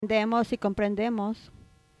entendemos y comprendemos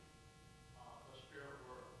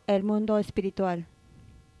el mundo espiritual.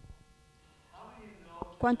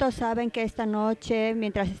 ¿Cuántos saben que esta noche,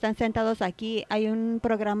 mientras están sentados aquí, hay un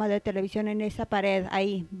programa de televisión en esa pared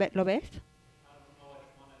ahí? ¿Lo ves?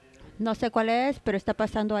 No sé cuál es, pero está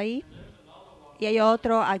pasando ahí. Y hay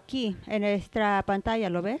otro aquí en nuestra pantalla,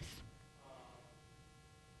 ¿lo ves?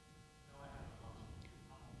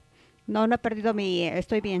 No, no he perdido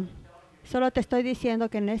estoy bien. Solo te estoy diciendo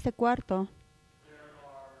que en este cuarto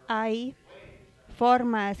hay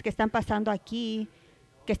formas que están pasando aquí,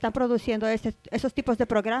 que están produciendo esos tipos de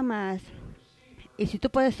programas. Y si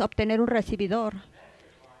tú puedes obtener un recibidor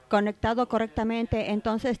conectado correctamente,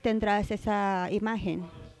 entonces tendrás esa imagen.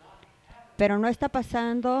 Pero no está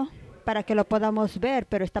pasando para que lo podamos ver,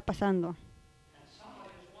 pero está pasando.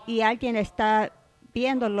 Y alguien está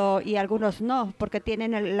viéndolo y algunos no, porque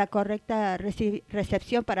tienen la correcta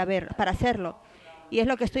recepción para hacerlo. Y es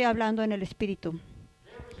lo que estoy hablando en el espíritu.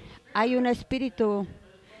 Hay un espíritu,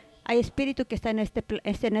 hay espíritu que está en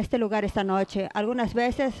este lugar esta noche. Algunas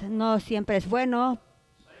veces no siempre es bueno,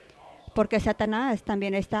 porque Satanás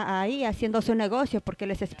también está ahí haciendo su negocio, porque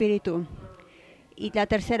él es espíritu. Y la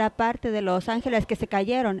tercera parte de los ángeles que se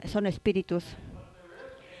cayeron son espíritus.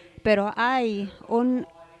 Pero hay un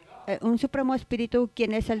supremo espíritu,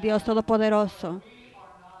 quien es el Dios Todopoderoso.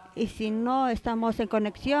 Y si no estamos en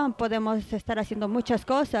conexión, podemos estar haciendo muchas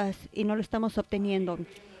cosas y no lo estamos obteniendo.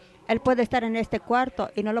 Él puede estar en este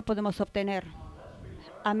cuarto y no lo podemos obtener,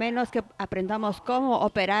 a menos que aprendamos cómo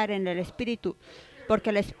operar en el espíritu,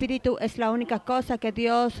 porque el espíritu es la única cosa que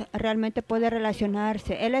Dios realmente puede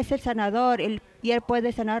relacionarse. Él es el sanador y Él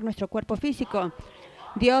puede sanar nuestro cuerpo físico.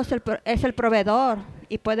 Dios es el proveedor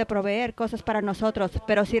y puede proveer cosas para nosotros,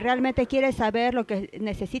 pero si realmente quieres saber lo que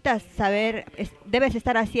necesitas saber, debes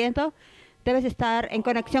estar haciendo, debes estar en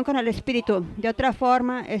conexión con el Espíritu. De otra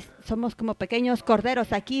forma, somos como pequeños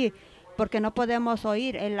corderos aquí, porque no podemos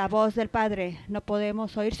oír la voz del Padre, no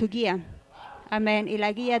podemos oír su guía. Amén. Y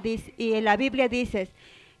la guía dice, y la Biblia dice,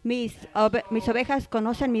 mis ovejas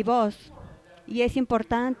conocen mi voz. Y es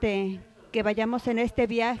importante que vayamos en este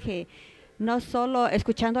viaje, no solo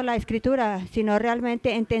escuchando la escritura, sino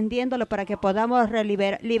realmente entendiéndolo para que podamos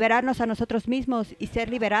liberarnos a nosotros mismos y ser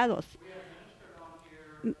liberados.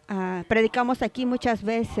 Predicamos aquí muchas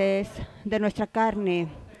veces de nuestra carne.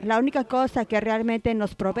 La única cosa que realmente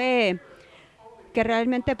nos provee, que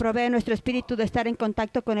realmente provee nuestro espíritu de estar en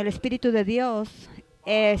contacto con el Espíritu de Dios,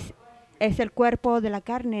 es el cuerpo de la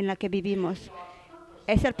carne en la que vivimos.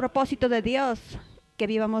 Es el propósito de Dios que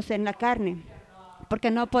vivamos en la carne,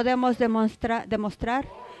 porque no podemos demostrar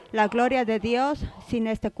la gloria de Dios sin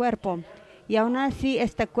este cuerpo. Y aún así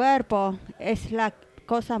este cuerpo es la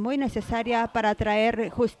cosa muy necesaria para traer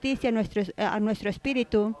justicia a nuestro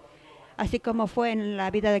espíritu, así como fue en la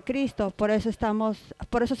vida de Cristo. Por eso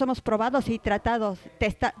somos probados y tentados,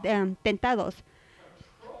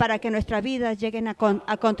 para que nuestras vidas lleguen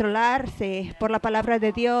a controlarse por la palabra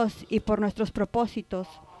de Dios y por nuestros propósitos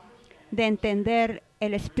de entender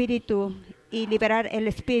el espíritu y liberar el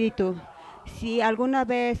espíritu. Si alguna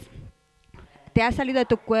vez te has salido de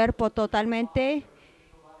tu cuerpo totalmente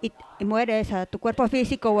y mueres a tu cuerpo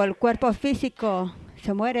físico, o el cuerpo físico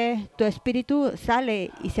se muere, tu espíritu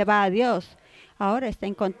sale y se va a Dios. Ahora está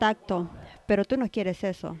en contacto, pero tú no quieres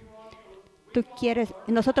eso.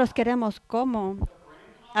 Nosotros queremos cómo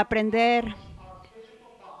aprender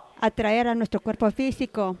a traer a nuestro cuerpo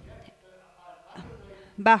físico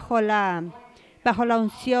bajo la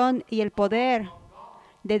unción y el poder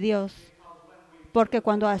de Dios. Porque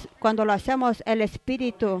cuando lo hacemos,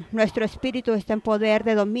 nuestro espíritu está en poder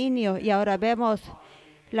de dominio, y ahora vemos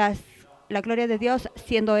la gloria de Dios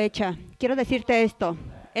siendo hecha. Quiero decirte esto,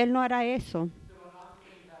 Él no hará eso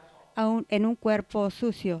aún en un cuerpo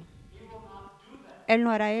sucio. Él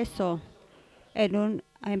no hará eso en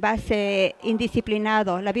base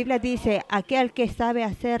indisciplinado. La Biblia dice, aquel que sabe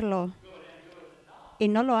hacerlo y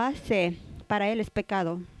no lo hace, para él es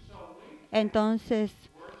pecado. Entonces,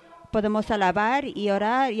 podemos alabar y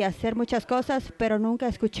orar y hacer muchas cosas, pero nunca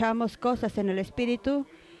escuchamos cosas en el Espíritu,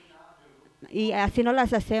 y así no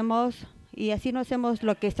las hacemos, y así no hacemos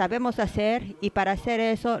lo que sabemos hacer, y para hacer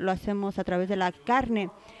eso lo hacemos a través de la carne,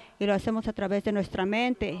 y lo hacemos a través de nuestra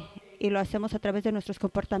mente, y lo hacemos a través de nuestros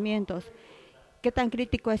comportamientos. ¿Qué tan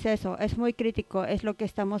crítico es eso? Es muy crítico, es lo que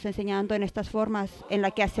estamos enseñando en estas formas en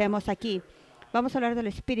las que hacemos aquí. Vamos a hablar del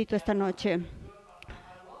Espíritu esta noche.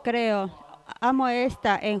 Amo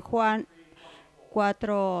esta en Juan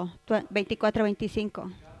 4, 24,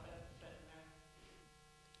 25.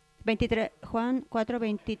 23, Juan 4,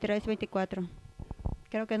 23, 24.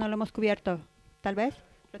 Creo que no lo hemos cubierto. ¿Tal vez?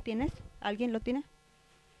 ¿Lo tienes? ¿Alguien lo tiene?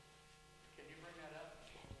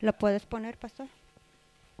 ¿Lo puedes poner, pastor?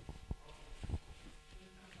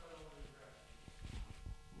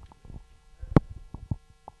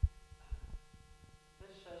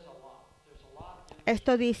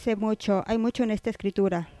 Esto dice mucho, hay mucho en esta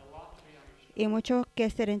escritura y mucho que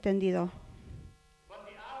ser entendido.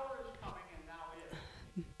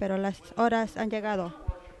 Pero las horas han llegado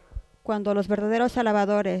cuando los verdaderos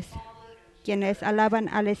alabadores, quienes alaban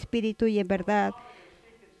al Espíritu y en verdad,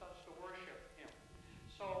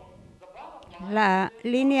 la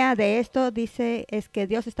línea de esto dice es que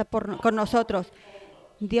Dios está con nosotros.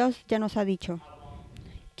 Dios ya nos ha dicho,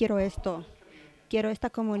 quiero esto, quiero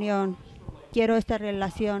esta comunión, quiero esta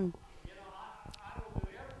relación.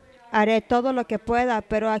 Haré todo lo que pueda,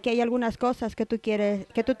 pero aquí hay algunas cosas que tú quieres,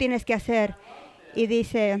 que tú tienes que hacer. Y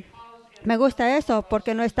dice, me gusta eso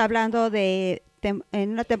porque no está hablando en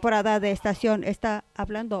una temporada de estación, está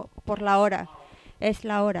hablando por la hora. Es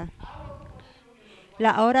la hora.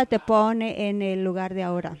 La hora te pone en el lugar de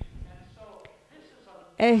ahora.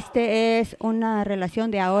 Este es una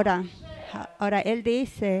relación de ahora. Ahora él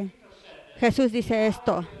dice, Jesús dice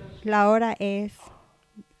esto, la hora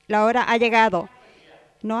ha llegado.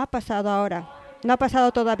 No ha pasado ahora, no ha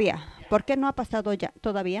pasado todavía. ¿Por qué no ha pasado ya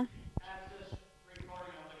todavía?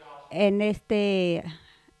 En esta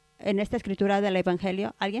escritura del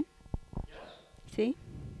Evangelio, ¿alguien? ¿Sí?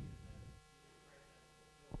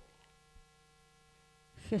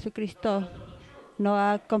 Jesucristo no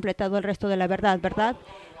ha completado el resto de la verdad, ¿verdad?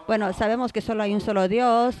 Bueno, sabemos que solo hay un solo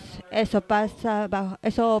Dios. Eso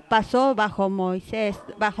pasó bajo Moisés,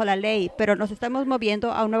 bajo la ley, pero nos estamos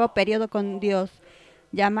moviendo a un nuevo periodo con Dios,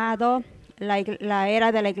 llamado la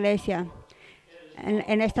era de la iglesia.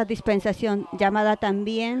 En esta dispensación, llamada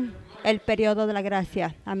también el periodo de la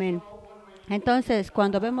gracia. Amén. Entonces,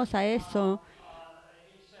 cuando vemos a eso,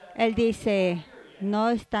 Él dice, no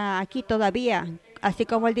está aquí todavía. Así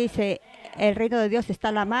como Él dice, el reino de Dios está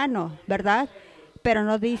a la mano, ¿verdad? Pero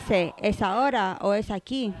no dice, es ahora o es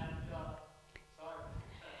aquí.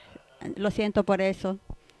 Lo siento por eso.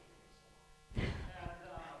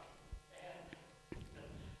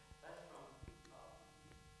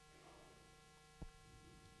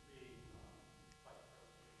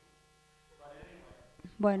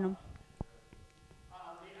 Bueno,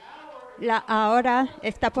 la hora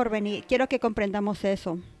está por venir. Quiero que comprendamos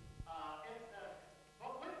eso.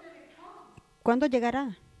 ¿Cuándo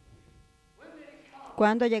llegará?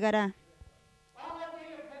 ¿Cuándo llegará?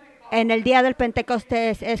 En el día del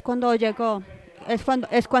Pentecostés es cuando llegó.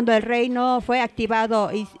 Es cuando el reino fue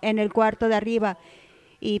activado en el cuarto de arriba.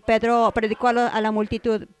 Y Pedro predicó a la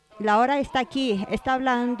multitud. La hora está aquí. Está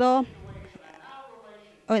hablando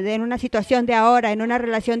en una situación de ahora, en una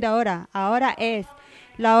relación de ahora. Ahora es.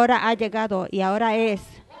 La hora ha llegado y ahora es.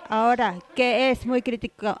 Ahora, ¿qué es muy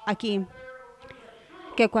crítico aquí?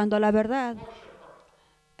 Que cuando la verdad,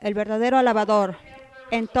 el verdadero alabador,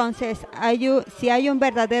 entonces si hay un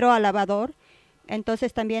verdadero alabador,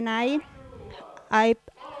 entonces también hay,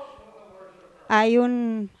 hay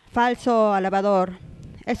un falso alabador.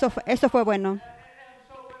 Eso fue bueno.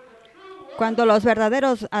 Cuando los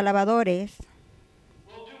verdaderos alabadores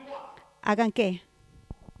hagan qué?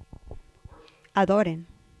 Adoren.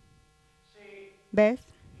 ¿Ves?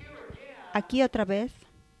 Aquí otra vez.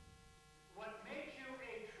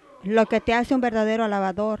 Lo que te hace un verdadero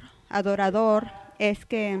adorador, es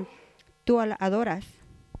que tú adoras.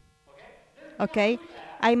 ¿Ok?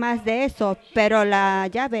 Hay más de eso, pero la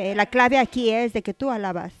clave aquí es de que tú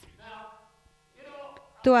alabas.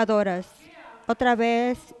 Tú adoras. Otra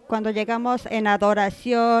vez, cuando llegamos en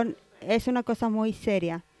adoración, es una cosa muy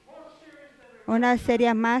seria. Una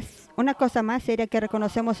cosa más seria que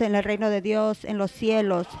reconocemos en el reino de Dios, en los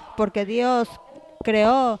cielos, porque Dios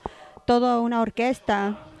creó toda una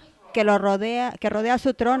orquesta que rodea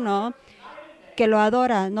su trono, que lo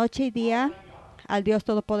adora noche y día al Dios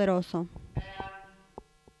Todopoderoso.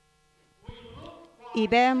 Y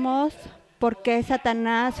vemos por qué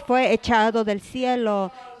Satanás fue echado del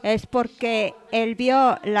cielo. Es porque él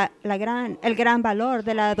vio el gran valor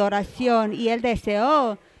de la adoración y él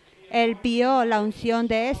vio la unción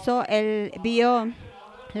de eso, él vio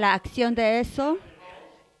la acción de eso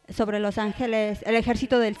sobre los ángeles, el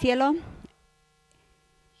ejército del cielo,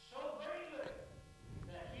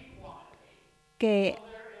 que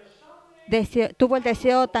tuvo el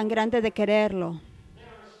deseo tan grande de quererlo.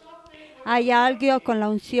 Hay algo con la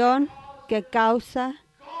unción que causa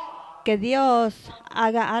que Dios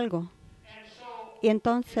haga algo. Y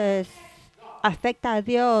entonces afecta a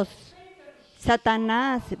Dios.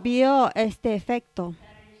 Satanás vio este efecto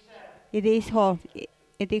y dijo,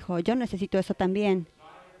 yo necesito eso también.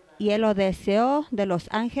 Y él lo deseó de los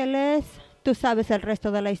ángeles, Tú sabes el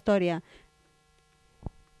resto de la historia.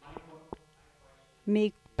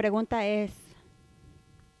 Mi pregunta es,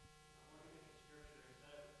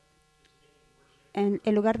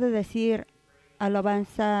 en lugar de decir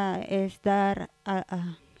alabanza es dar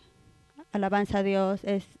alabanza a Dios,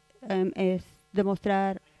 es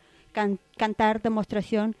demostrar, cantar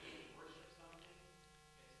demostración.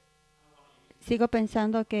 Sigo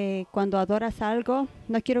pensando que cuando adoras algo,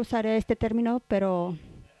 no quiero usar este término, pero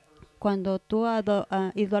cuando tú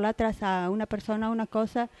idolatras a una persona, una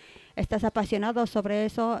cosa, estás apasionado sobre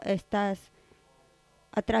eso, estás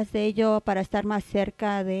atrás de ello para estar más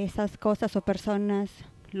cerca de esas cosas o personas,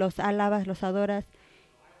 los alabas, los adoras.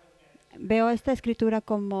 Veo esta escritura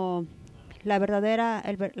como la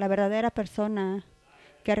verdadera persona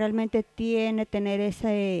que realmente tener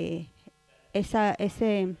ese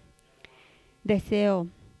deseo,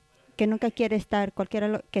 que nunca quiere estar,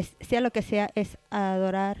 que sea lo que sea, es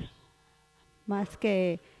adorar más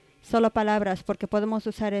que solo palabras, porque podemos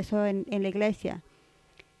usar eso en la iglesia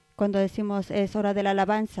cuando decimos es hora de la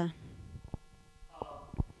alabanza.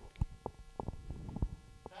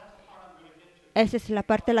 Esa es la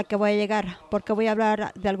parte a la que voy a llegar, porque voy a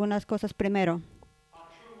hablar de algunas cosas primero.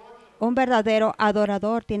 Un verdadero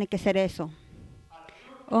adorador tiene que ser eso.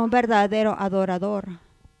 Un verdadero adorador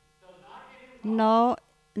no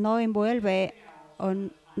envuelve o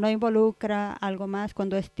no involucra algo más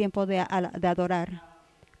cuando es tiempo de adorar.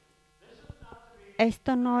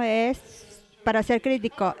 Esto no es para ser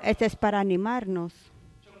crítico, esto es para animarnos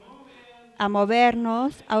a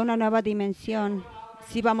movernos a una nueva dimensión.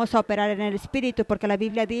 Si vamos a operar en el Espíritu, porque la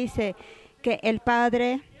Biblia dice que el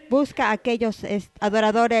Padre busca a aquellos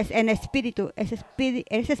adoradores en espíritu. Ese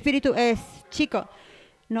espíritu es chico.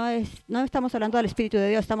 No estamos hablando del Espíritu de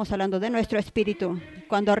Dios, estamos hablando de nuestro espíritu.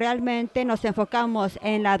 Cuando realmente nos enfocamos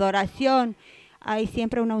en la adoración, hay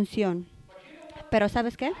siempre una unción. Pero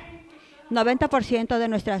 ¿sabes qué? 90% de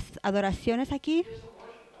nuestras adoraciones aquí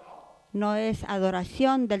no es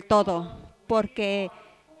adoración del todo, porque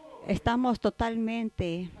estamos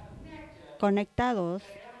totalmente conectados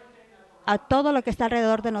a todo lo que está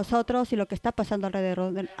alrededor de nosotros y lo que está pasando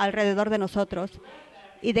alrededor de nosotros.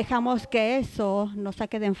 Y dejamos que eso nos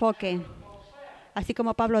saque de enfoque. Así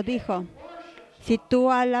como Pablo dijo, si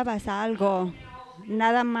tú alabas a algo,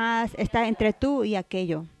 nada más está entre tú y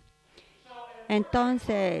aquello.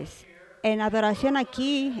 Entonces, en adoración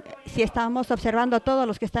aquí, si estamos observando a todos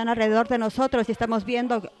los que están alrededor de nosotros y estamos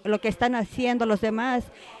viendo lo que están haciendo los demás,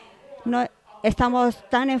 no estamos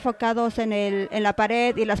tan enfocados en la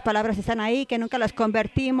pared y las palabras están ahí que nunca las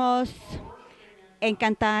convertimos en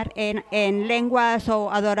cantar en lenguas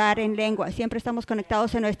o adorar en lenguas. Siempre estamos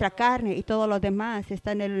conectados en nuestra carne y todo lo demás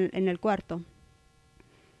está en el cuarto.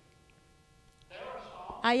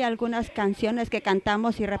 Hay algunas canciones que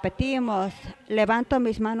cantamos y repetimos, levanto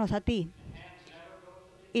mis manos a ti.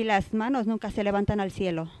 Y las manos nunca se levantan al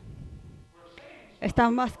cielo.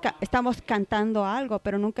 Estamos cantando algo,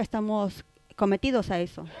 pero nunca estamos cometidos a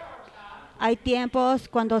eso. Hay tiempos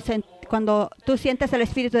cuando tú sientes el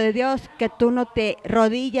Espíritu de Dios que tú no te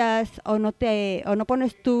rodillas o no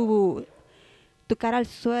pones tu cara al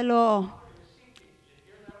suelo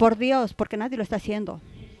por Dios, porque nadie lo está haciendo.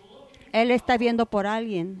 Él está viendo por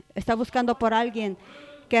alguien, está buscando por alguien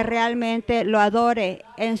que realmente lo adore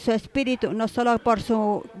en su espíritu, no solo por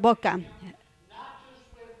su boca.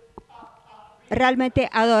 Realmente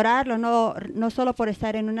adorarlo, no solo por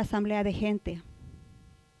estar en una asamblea de gente.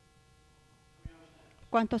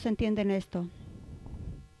 ¿Cuántos entienden esto?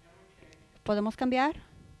 ¿Podemos cambiar?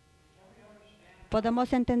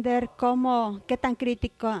 ¿Podemos entender qué tan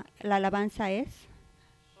crítica la alabanza es?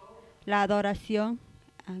 La adoración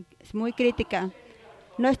es muy crítica.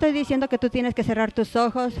 No estoy diciendo que tú tienes que cerrar tus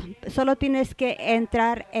ojos, solo tienes que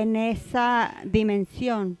entrar en esa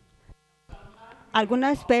dimensión.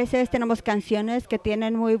 Algunas veces tenemos canciones que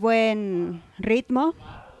tienen muy buen ritmo.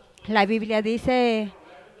 La Biblia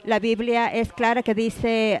es clara que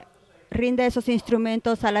dice, rinde esos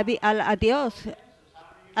instrumentos a Dios,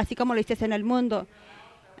 así como lo hiciste en el mundo.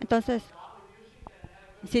 Entonces,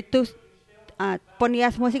 si tú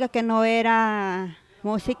ponías música que no era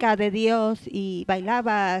música de Dios y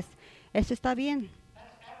bailabas, eso está bien.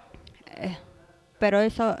 Pero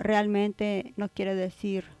eso realmente no quiere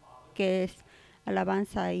decir que es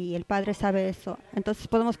alabanza y el Padre sabe eso. Entonces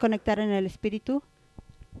podemos conectar en el Espíritu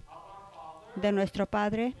de nuestro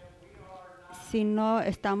Padre si no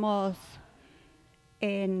estamos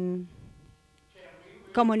en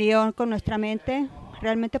comunión con nuestra mente.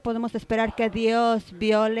 ¿Realmente podemos esperar que Dios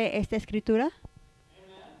viole esta escritura?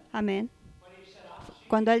 Amén.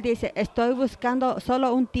 Cuando Él dice, estoy buscando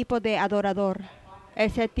solo un tipo de adorador.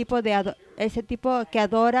 ese tipo que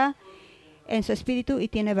adora en su espíritu y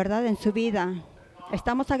tiene verdad en su vida.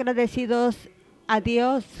 Estamos agradecidos a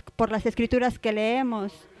Dios por las escrituras que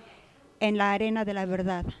leemos en la arena de la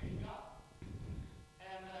verdad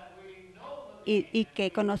y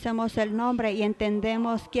que conocemos el nombre y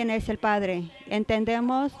entendemos quién es el Padre.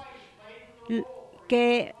 Entendemos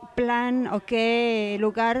qué plan o qué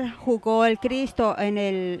lugar jugó el Cristo en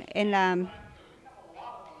el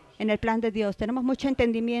plan de Dios. Tenemos mucho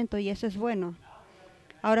entendimiento y eso es bueno.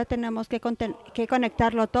 Ahora tenemos que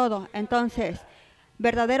conectarlo todo. Entonces,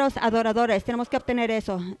 verdaderos adoradores, tenemos que obtener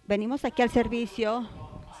eso. Venimos aquí al servicio.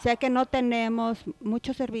 Sé que no tenemos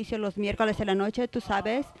mucho servicio los miércoles de la noche, tú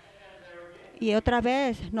sabes. Y otra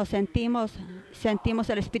vez nos sentimos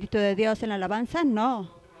el Espíritu de Dios en la alabanza.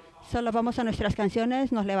 No. Solo vamos a nuestras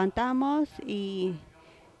canciones, nos levantamos y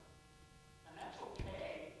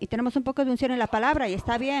tenemos un poco de unción en la palabra y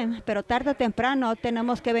está bien, pero tarde o temprano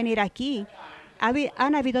tenemos que venir aquí.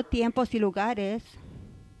 Han habido tiempos y lugares.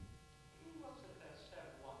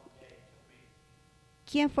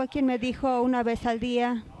 ¿Quién fue quien me dijo una vez al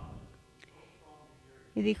día?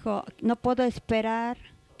 Y dijo, no puedo esperar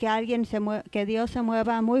que Dios se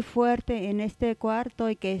mueva muy fuerte en este cuarto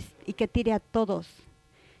y que tire a todos.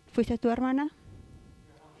 ¿Fuiste tu hermana?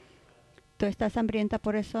 ¿Tú estás hambrienta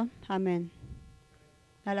por eso? Amén.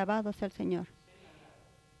 Alabado sea el Señor.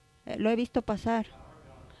 Lo he visto pasar.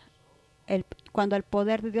 Cuando el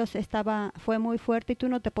poder de Dios fue muy fuerte y tú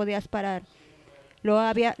no te podías parar.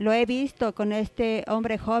 Lo he visto con este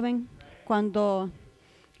hombre joven cuando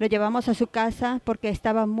lo llevamos a su casa porque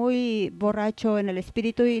estaba muy borracho en el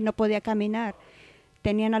espíritu y no podía caminar.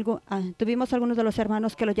 Tuvimos algunos de los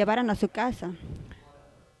hermanos que lo llevaran a su casa.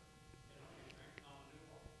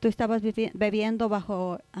 Tú estabas bebido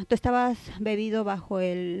bajo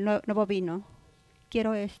el nuevo vino.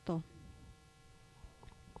 Quiero esto.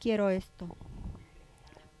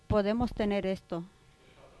 Podemos tener esto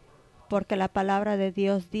porque la palabra de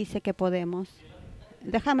Dios dice que podemos.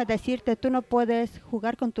 Déjame decirte, tú no puedes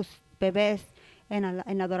jugar con tus bebés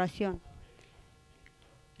en adoración.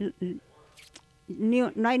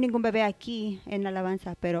 No hay ningún bebé aquí en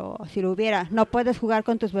alabanza, pero si lo hubiera, no puedes jugar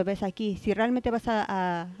con tus bebés aquí. Si realmente vas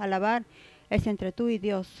a alabar, es entre tú y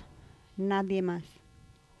Dios, nadie más.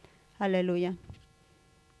 Aleluya.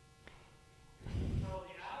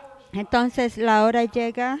 Entonces la hora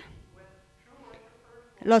llega.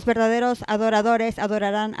 Los verdaderos adoradores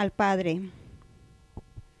adorarán al Padre.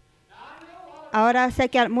 Ahora sé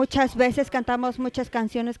que muchas veces cantamos muchas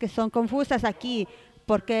canciones que son confusas aquí,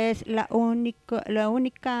 porque es la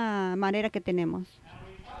única manera que tenemos.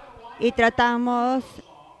 Y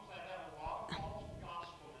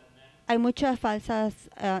hay muchas falsas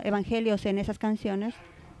evangelios en esas canciones,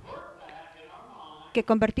 que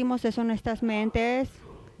convertimos eso en nuestras mentes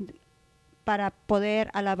para poder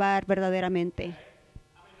alabar verdaderamente.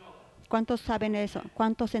 ¿Cuántos saben eso?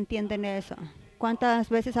 ¿Cuántos entienden eso?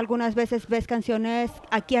 Algunas veces ves canciones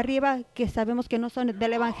aquí arriba que sabemos que no son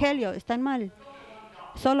del Evangelio, están mal.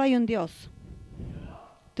 Solo hay un Dios.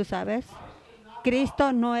 ¿Tú sabes?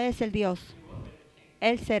 Cristo no es el Dios.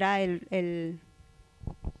 Él será el.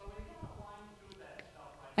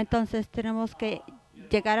 Entonces tenemos que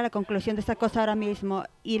llegar a la conclusión de esta cosa ahora mismo.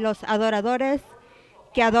 Y los adoradores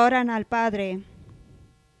que adoran al Padre.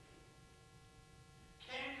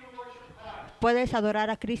 ¿Puedes adorar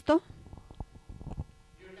a Cristo?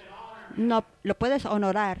 No, lo puedes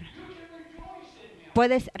honorar.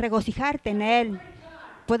 Puedes regocijarte en Él.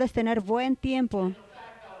 Puedes tener buen tiempo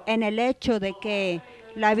en el hecho de que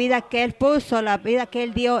la vida que Él puso, la vida que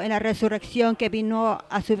Él dio en la resurrección, que vino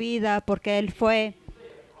a su vida porque Él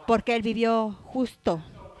vivió justo.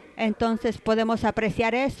 Entonces podemos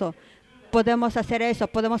apreciar eso. Podemos hacer eso.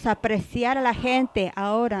 Podemos apreciar a la gente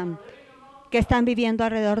ahora que están viviendo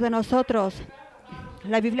alrededor de nosotros.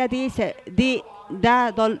 La Biblia dice,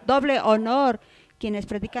 da doble honor quienes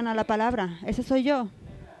predican a la palabra. Ese soy yo.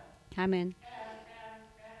 Amén.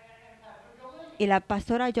 Y la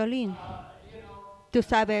pastora Yolín, tú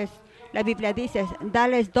sabes, la Biblia dice,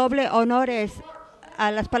 dales doble honores a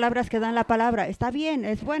las palabras que dan la palabra. Está bien,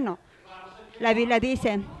 es bueno. La Biblia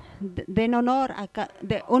dice, den honor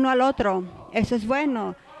de uno al otro. Eso es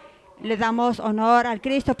bueno. Le damos honor al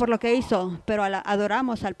Cristo por lo que hizo, pero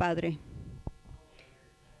adoramos al Padre.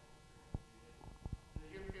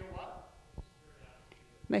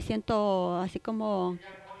 Me siento así como...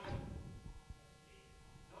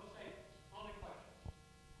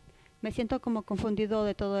 Me siento como confundido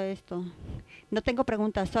de todo esto. No tengo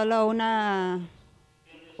preguntas, solo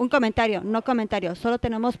un comentario, no comentario. Solo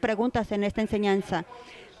tenemos preguntas en esta enseñanza.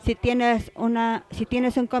 Si tienes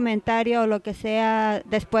un comentario o lo que sea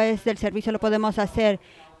después del servicio lo podemos hacer,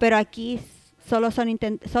 pero aquí solo son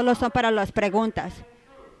para las preguntas.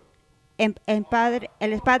 Él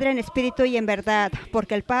es Padre en espíritu y en verdad,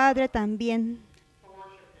 porque el Padre también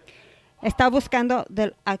está busca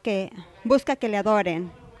que le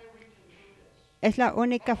adoren. Es la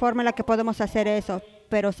única forma en la que podemos hacer eso,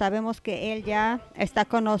 pero sabemos que Él ya está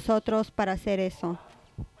con nosotros para hacer eso.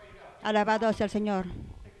 Alabado sea el Señor.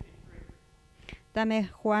 Dame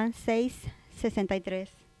Juan 6:63.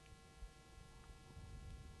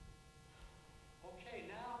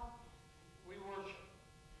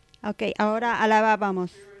 Ok, ahora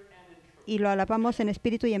alabamos y lo alabamos en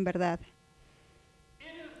espíritu y en verdad.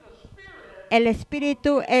 El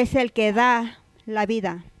espíritu es el que da la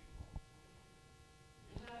vida.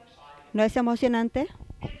 ¿No es emocionante?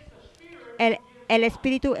 El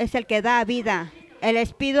espíritu es el que da vida. El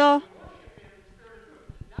espíritu,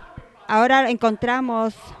 ahora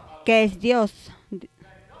encontramos que es Dios,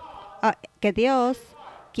 que Dios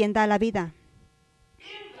quien da la vida.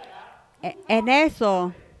 En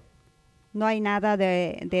eso no hay nada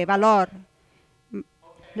de valor.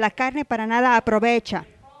 La carne para nada aprovecha.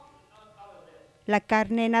 La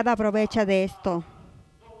carne nada aprovecha de esto.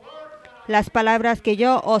 Las palabras que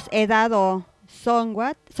yo os he dado son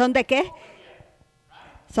what? ¿Son de qué?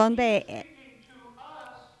 Son de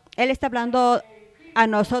Él está hablando a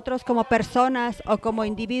nosotros como personas o como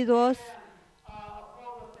individuos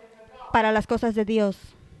para las cosas de Dios.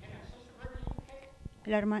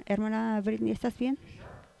 La hermana Britney, ¿estás bien?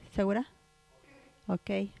 ¿Segura? Ok.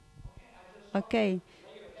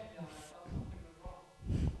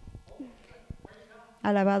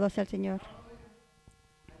 Alabado sea el Señor.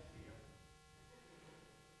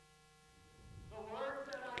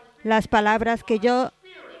 Las palabras que yo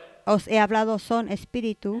os he hablado son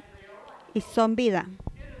espíritu y son vida.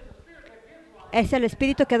 Es el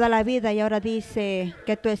espíritu que da la vida y ahora dice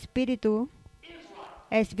que tu espíritu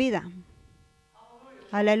es vida.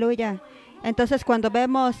 Aleluya. Entonces cuando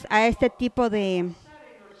vemos a este tipo de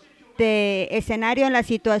escenario en las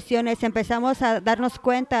situaciones, empezamos a darnos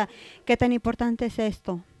cuenta qué tan importante es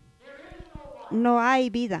esto. No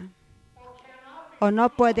hay vida o no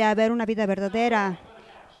puede haber una vida verdadera.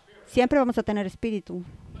 Siempre vamos a tener espíritu.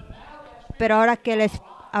 Pero ahora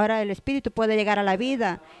el espíritu puede llegar a la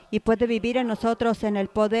vida y puede vivir en nosotros en el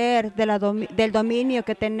poder del dominio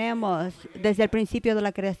que tenemos desde el principio de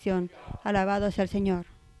la creación. Alabado sea el Señor.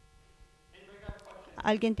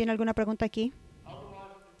 ¿Alguien tiene alguna pregunta aquí?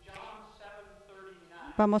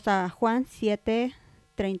 Vamos a Juan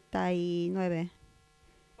 7:39.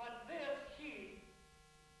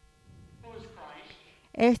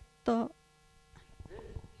 Esto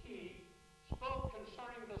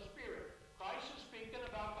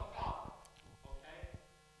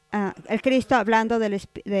el Cristo hablando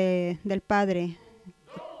del Padre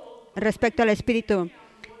respecto al Espíritu.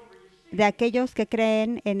 De aquellos que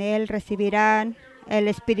creen en Él recibirán el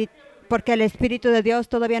Espíritu, porque el Espíritu de Dios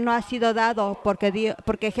todavía no ha sido dado,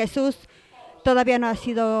 porque Jesús todavía no ha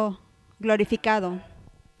sido glorificado,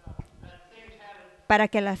 para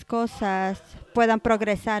que las cosas puedan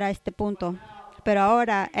progresar a este punto. Pero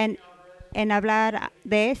ahora, en hablar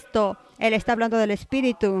de esto, Él está hablando del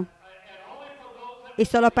Espíritu. Y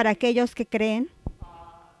solo para aquellos que creen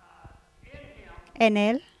en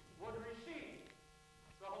Él,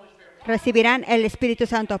 recibirán el Espíritu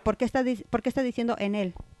Santo. ¿Por qué está diciendo en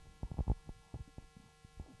Él?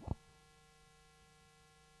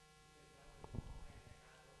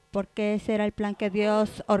 Porque ese era el plan que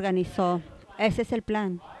Dios organizó. Ese es el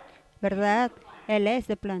plan, ¿verdad? Él es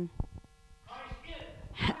el plan.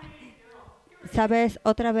 ¿Sabes?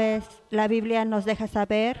 Otra vez la Biblia nos deja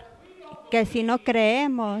saber que si no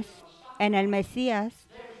creemos en el Mesías,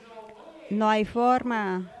 no hay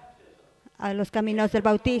forma a los caminos del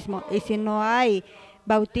bautismo. Y si no hay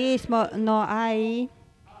bautismo, no hay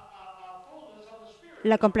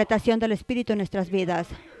la completación del Espíritu en nuestras vidas.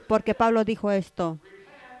 Porque Pablo dijo esto: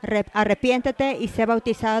 arrepiéntete y sé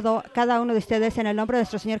bautizado cada uno de ustedes en el nombre de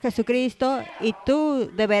nuestro Señor Jesucristo y tú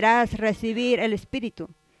deberás recibir el Espíritu.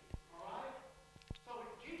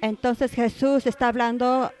 Entonces Jesús está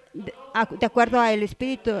hablando de acuerdo al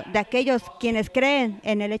Espíritu de aquellos quienes creen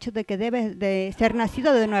en el hecho de que debe de ser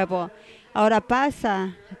nacido de nuevo. Ahora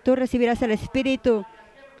pasa, tú recibirás el Espíritu,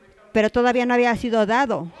 pero todavía no había sido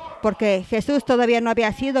dado, porque Jesús todavía no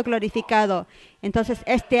había sido glorificado. Entonces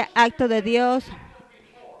este acto de Dios,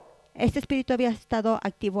 ¿este Espíritu había estado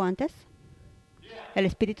activo antes? ¿El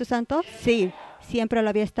Espíritu Santo? Sí, siempre lo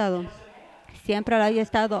había estado. Siempre lo había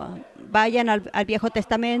estado. Vayan al Viejo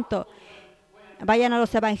Testamento. Vayan a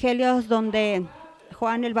los evangelios donde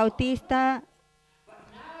Juan el Bautista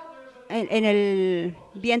en el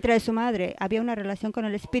vientre de su madre. Había una relación con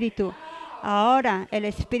el Espíritu. Ahora el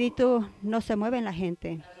Espíritu no se mueve en la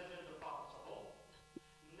gente.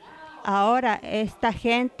 Ahora esta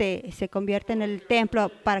gente se convierte en el templo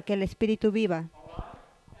para que el Espíritu viva.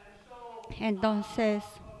 Entonces,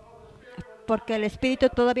 porque el Espíritu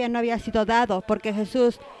todavía no había sido dado, porque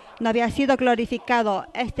Jesús no había sido glorificado.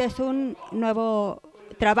 Este es un nuevo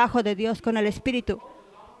trabajo de Dios con el Espíritu.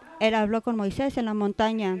 Él habló con Moisés en la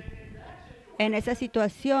montaña. En esa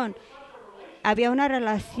situación había una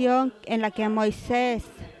relación en la que Moisés,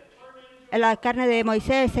 la carne de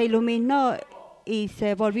Moisés se iluminó y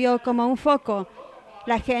se volvió como un foco.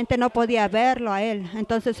 La gente no podía verlo a él,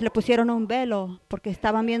 entonces le pusieron un velo porque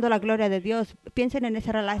estaban viendo la gloria de Dios. Piensen en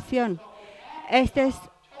esa relación. Este es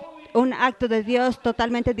un acto de Dios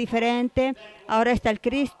totalmente diferente. Ahora está el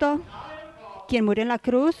Cristo, quien murió en la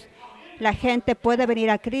cruz. La gente puede venir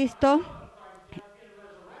a Cristo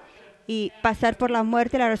y pasar por la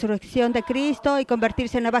muerte y la resurrección de Cristo y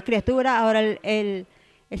convertirse en nueva criatura. Ahora el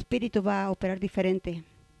Espíritu va a operar diferente.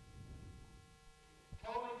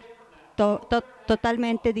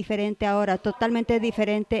 Totalmente diferente ahora, totalmente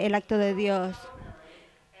diferente el acto de Dios.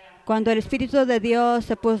 Cuando el Espíritu de Dios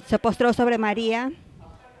se postró sobre María,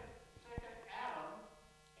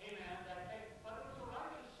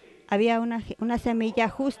 había una semilla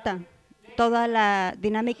justa. Toda la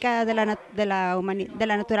dinámica de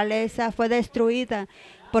la naturaleza fue destruida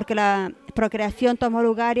porque la procreación tomó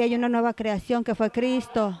lugar y hay una nueva creación que fue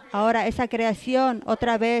Cristo. Ahora esa creación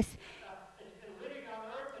otra vez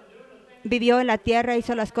vivió en la tierra,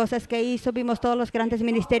 hizo las cosas que hizo, vimos todos los grandes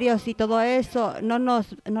ministerios y todo eso no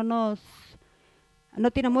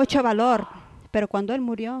tiene mucho valor, pero cuando Él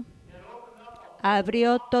murió,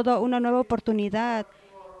 abrió toda una nueva oportunidad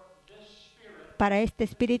para este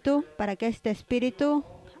espíritu, para que este espíritu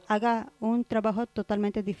haga un trabajo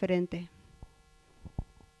totalmente diferente.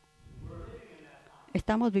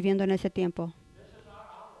 Estamos viviendo en ese tiempo.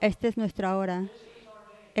 Esta es nuestra hora.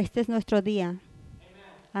 Este es nuestro día.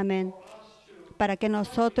 Amén. Para que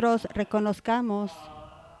nosotros reconozcamos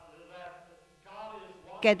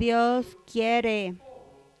que Dios quiere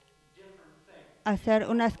hacer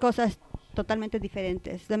unas cosas totalmente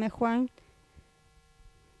diferentes. Deme Juan.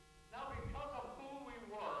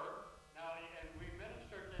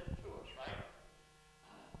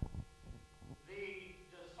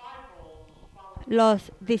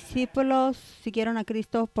 Los discípulos siguieron a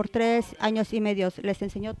Cristo por 3 años y medio. Les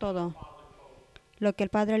enseñó todo lo que el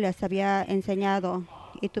Padre les había enseñado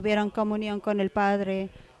y tuvieron comunión con el Padre.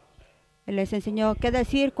 Les enseñó qué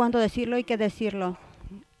decir, cuándo decirlo y qué decirlo.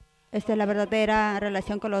 Esta es la verdadera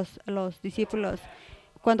relación con los discípulos.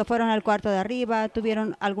 Cuando fueron al cuarto de arriba,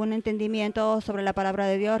 tuvieron algún entendimiento sobre la palabra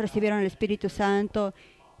de Dios, recibieron el Espíritu Santo.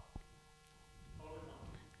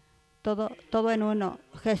 Todo en uno.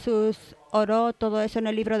 Jesús oró todo eso en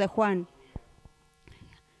el libro de Juan.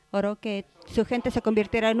 Oró que su gente se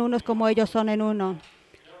convirtiera en unos como ellos son en uno.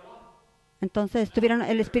 Entonces tuvieron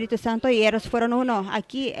el Espíritu Santo y ellos fueron uno.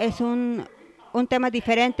 Aquí es un tema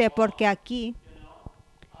diferente porque aquí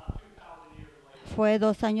fue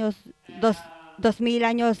 2000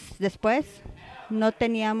 años después. No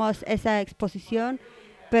teníamos esa exposición,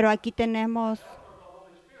 pero aquí tenemos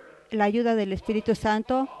la ayuda del Espíritu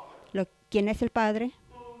Santo, quien es el Padre.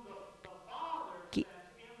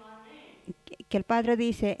 Que el Padre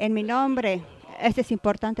dice, en mi nombre, este es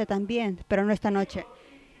importante también, pero no esta noche.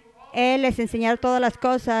 Él les enseñará todas las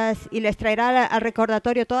cosas y les traerá al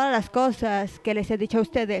recordatorio todas las cosas que les he dicho a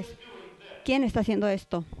ustedes. ¿Quién está haciendo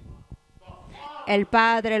esto? El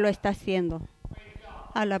Padre lo está haciendo.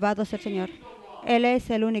 Alabado sea el Señor. Él es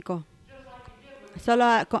el único. Solo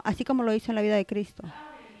así como lo hizo en la vida de Cristo.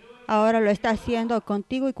 Ahora lo está haciendo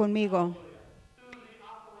contigo y conmigo.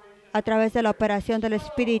 A través de la operación del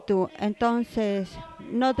Espíritu. Entonces,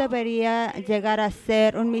 no debería llegar a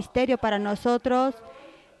ser un misterio para nosotros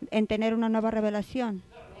en tener una nueva revelación.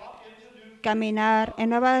 Caminar en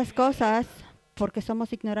nuevas cosas porque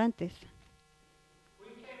somos ignorantes.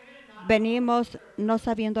 Venimos no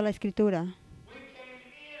sabiendo la Escritura.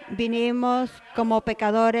 Vinimos como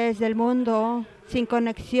pecadores del mundo sin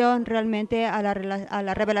conexión realmente a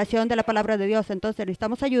la revelación de la palabra de Dios. Entonces,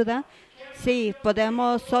 ¿necesitamos ayuda? Sí.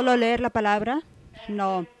 ¿Podemos solo leer la palabra?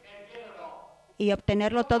 No. ¿Y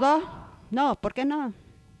obtenerlo todo? No. ¿Por qué no?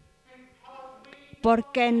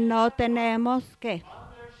 Porque no tenemos, ¿qué?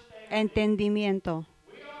 Entendimiento.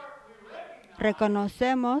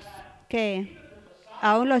 Reconocemos que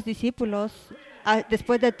aún los discípulos,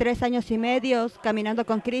 después de 3 años y medio caminando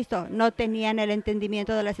con Cristo, no tenían el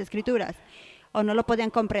entendimiento de las Escrituras. o no lo podían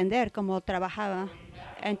comprender cómo trabajaba.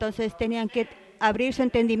 Entonces tenían que abrir su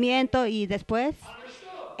entendimiento y después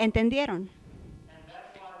entendieron.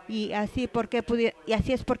 Y así es porque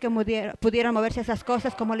pudieron moverse esas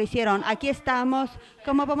cosas como lo hicieron. Aquí estamos.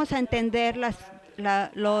 ¿Cómo vamos a entender las,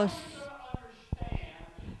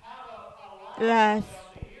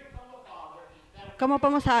 cómo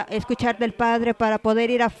vamos a escuchar del Padre para poder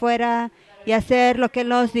ir afuera y hacer lo que Él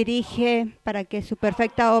nos dirige para que su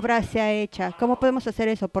perfecta obra sea hecha? ¿Cómo podemos hacer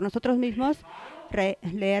eso? ¿Por nosotros mismos?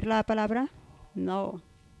 ¿Leer la palabra? No.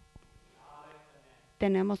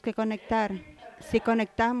 Tenemos que conectar. Si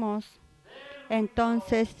conectamos,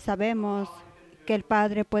 entonces sabemos que el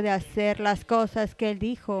Padre puede hacer las cosas que Él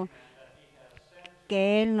dijo,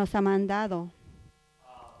 que Él nos ha mandado.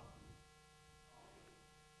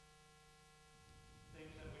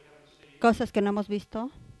 Cosas que no hemos visto,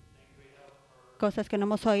 cosas que no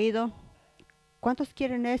hemos oído. ¿Cuántos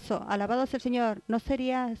quieren eso? Alabado sea el Señor. No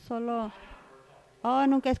sería solo, oh,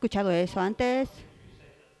 nunca he escuchado eso antes.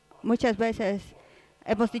 Muchas veces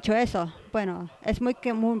hemos dicho eso. Bueno, es muy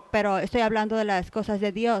común, pero estoy hablando de las cosas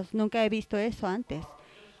de Dios. Nunca he visto eso antes.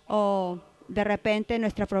 O de repente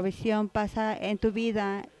nuestra provisión pasa en tu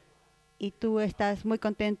vida y tú estás muy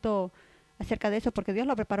contento acerca de eso porque Dios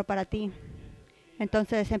lo preparó para ti.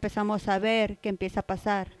 Entonces empezamos a ver qué empieza a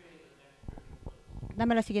pasar.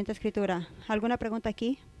 Dame la siguiente escritura. ¿Alguna pregunta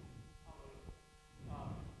aquí?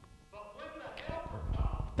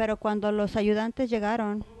 Pero cuando los ayudantes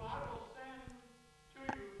llegaron,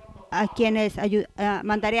 a quienes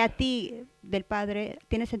mandaré a ti del Padre,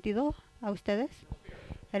 ¿tiene sentido a ustedes?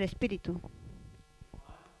 El Espíritu.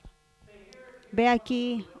 Ve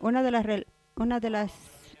aquí uno de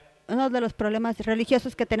los problemas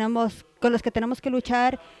religiosos que tenemos, con los que tenemos que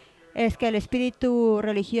luchar, es que el espíritu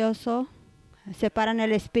religioso separan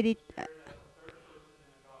el espíritu,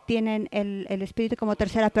 tienen el espíritu como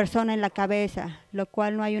tercera persona en la cabeza, lo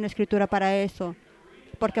cual no hay una escritura para eso,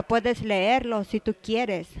 porque puedes leerlo si tú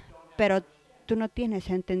quieres, pero tú no tienes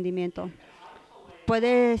entendimiento.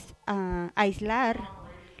 Puedes aislar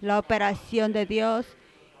la operación de Dios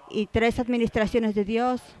y tres administraciones de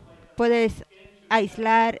Dios. Puedes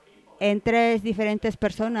aislar en tres diferentes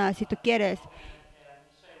personas si tú quieres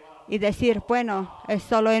y decir, bueno, es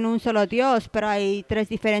solo en un solo Dios, pero hay tres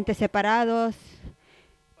diferentes separados,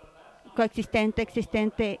 coexistente,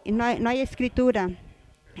 existente, y no hay escritura.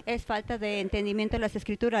 Es falta de entendimiento de las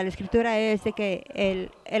escrituras. La escritura es de que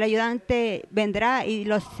el ayudante vendrá y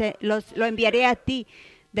lo enviaré a ti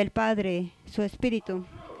del Padre, su Espíritu,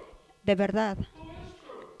 de verdad.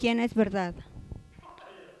 ¿Quién es verdad?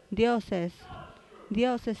 Dios es.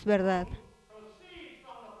 Dios es verdad.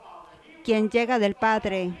 Quien llega del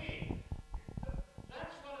Padre.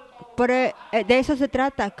 De eso se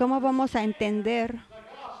trata. ¿Cómo vamos a entender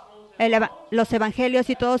los evangelios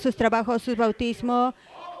y todos sus trabajos, su bautismo,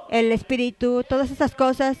 el Espíritu, todas esas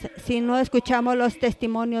cosas, si no escuchamos los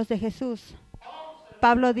testimonios de Jesús?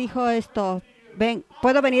 Pablo dijo esto: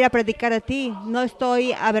 puedo venir a predicar a ti, no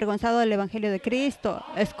estoy avergonzado del Evangelio de Cristo.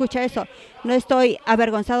 Escucha eso, no estoy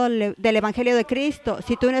avergonzado del Evangelio de Cristo.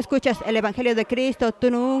 Si tú no escuchas el Evangelio de Cristo, tú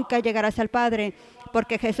nunca llegarás al Padre,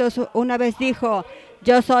 porque Jesús una vez dijo: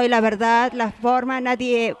 yo soy la verdad, la forma,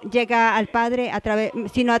 nadie llega al Padre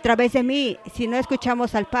sino a través de mí. Si no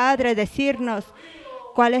escuchamos al Padre decirnos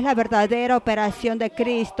cuál es la verdadera operación de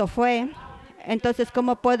Cristo entonces,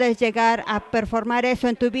 ¿cómo puedes llegar a performar eso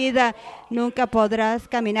en tu vida? Nunca podrás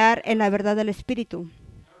caminar en la verdad del Espíritu.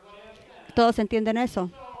 ¿Todos entienden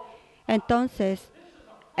eso? Entonces,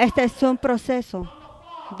 este es un proceso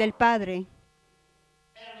del Padre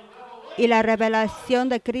y la revelación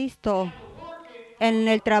de Cristo en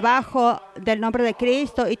el trabajo del nombre de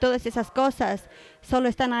Cristo y todas esas cosas solo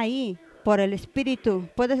están ahí por el Espíritu.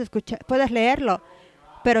 Puedes leerlo.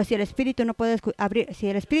 Pero si el Espíritu si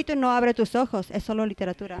el Espíritu no abre tus ojos, es solo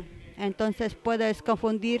literatura. Entonces puedes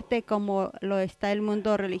confundirte como lo está el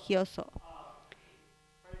mundo religioso.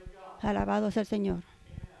 Alabado sea el Señor.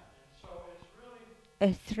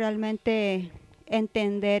 Es realmente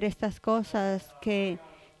entender estas cosas que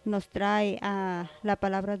nos trae a la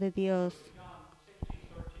palabra de Dios.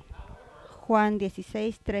 Juan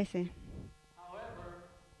 16:13.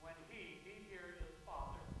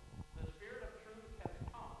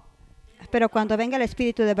 Pero cuando venga el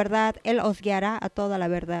Espíritu de verdad, Él os guiará a toda la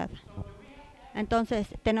verdad. Entonces,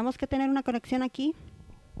 ¿tenemos que tener una conexión aquí?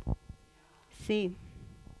 Sí.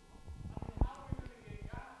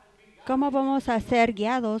 ¿Cómo vamos a ser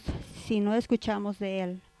guiados si no escuchamos de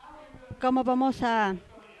Él? ¿Cómo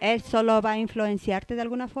Él solo va a influenciarte de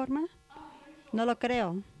alguna forma? No lo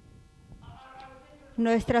creo.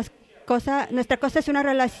 Nuestra cosa es una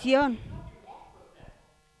relación.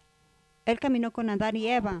 Él caminó con Adán y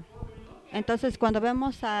Eva. Entonces, cuando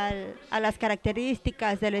vemos a las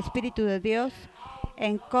características del Espíritu de Dios,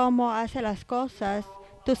 en cómo hace las cosas,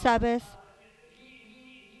 tú sabes,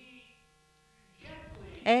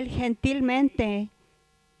 Él gentilmente,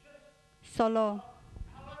 solo,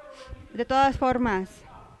 de todas formas,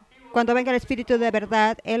 cuando venga el Espíritu de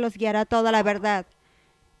verdad, Él os guiará toda la verdad.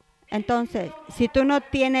 Entonces, si tú no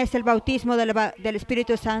tienes el bautismo del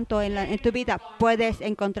Espíritu Santo en tu vida, ¿puedes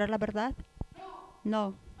encontrar la verdad?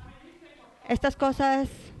 No. Estas cosas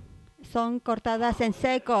son cortadas en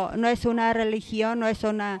seco. No es una religión, no es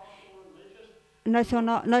solo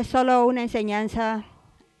una enseñanza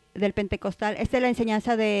del Pentecostal. Esta es la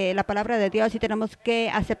enseñanza de la palabra de Dios y tenemos que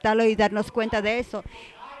aceptarlo y darnos cuenta de eso.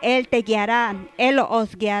 Él te guiará, Él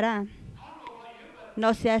os guiará.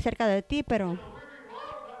 No sé acerca de ti, pero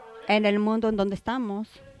en el mundo en donde estamos,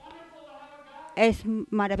 es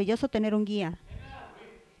maravilloso tener un guía.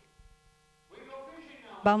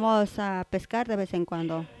 Vamos a pescar de vez en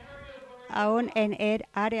cuando, aún en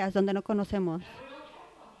áreas donde no conocemos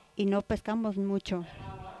y no pescamos mucho.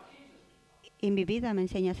 Y mi vida me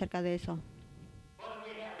enseña acerca de eso.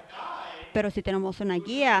 Pero si tenemos una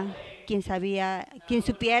guía, quien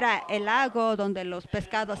supiera el lago donde los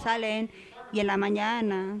pescados salen y en la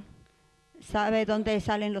mañana sabe dónde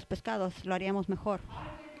salen los pescados, lo haríamos mejor.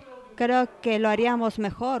 Creo que lo haríamos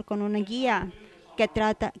mejor con una guía que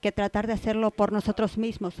tratar de hacerlo por nosotros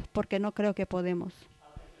mismos, porque no creo que podemos.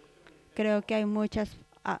 Creo que hay muchos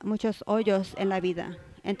hoyos en la vida.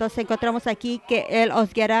 Entonces encontramos aquí que Él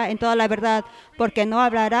os guiará en toda la verdad, porque no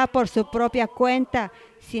hablará por su propia cuenta,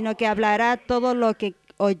 sino que hablará todo lo que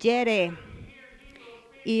oyere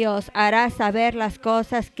y os hará saber las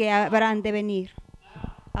cosas que habrán de venir.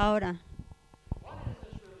 Ahora,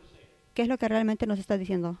 ¿qué es lo que realmente nos está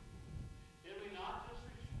diciendo?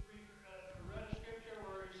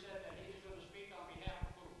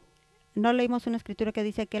 ¿No leímos una escritura que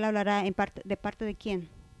dice que Él hablará de parte de quién?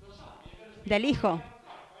 Del Hijo.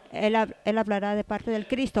 Él hablará de parte del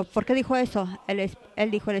Cristo. ¿Por qué dijo eso?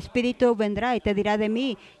 Él dijo, el Espíritu vendrá y te dirá de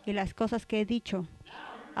mí y las cosas que he dicho.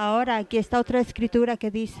 Ahora, aquí está otra escritura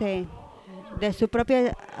que dice, de su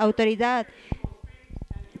propia autoridad,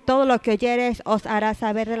 todo lo que oyeres os hará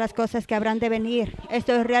saber de las cosas que habrán de venir.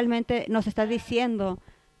 Esto realmente nos está diciendo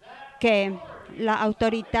que la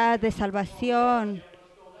autoridad de salvación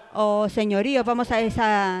o señorío, vamos a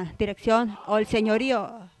esa dirección, o el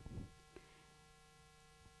señorío,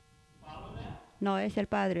 no es el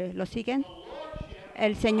Padre. ¿Lo siguen?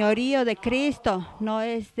 El señorío de Cristo no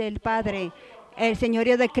es del Padre. El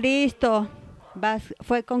señorío de Cristo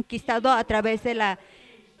fue conquistado a través de la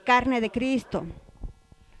carne de Cristo.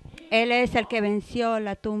 Él es el que venció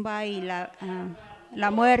la tumba y la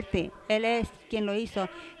muerte. Él es quien lo hizo.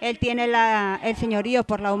 Él tiene el señorío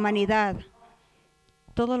por la humanidad.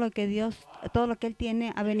 Todo lo que Él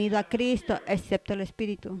tiene ha venido a Cristo, excepto el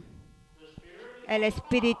Espíritu. El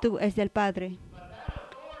Espíritu es del Padre.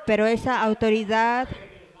 Pero esa autoridad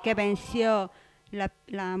que venció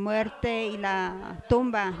la muerte y la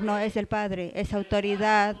tumba no es del Padre. Esa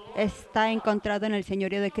autoridad está encontrada en el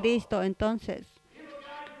señorío de Cristo. Entonces,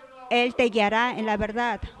 Él te guiará en la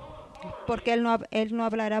verdad, porque Él no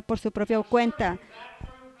hablará por su propia cuenta.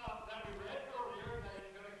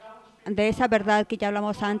 De esa verdad que ya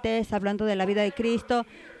hablamos antes, hablando de la vida de Cristo,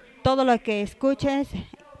 todo lo que escuches,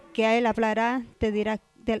 que Él hablará, te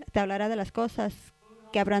hablará de las cosas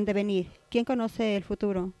que habrán de venir. ¿Quién conoce el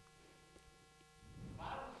futuro?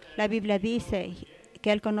 La Biblia dice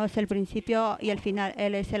que Él conoce el principio y el final.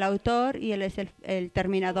 Él es el autor y Él es el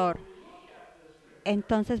terminador.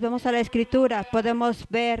 Entonces vemos a la Escritura, podemos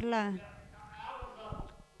verla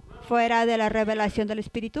fuera de la revelación del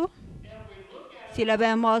Espíritu. Si la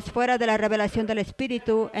vemos fuera de la revelación del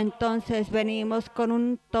Espíritu, entonces venimos con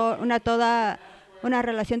una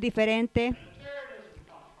relación diferente.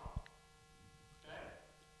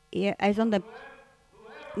 Y es donde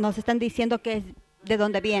nos están diciendo que es de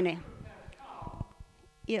dónde viene.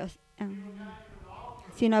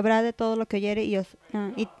 Si no habrá de todo lo que oyere,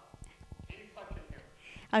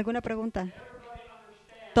 ¿alguna pregunta?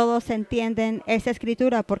 Todos entienden esa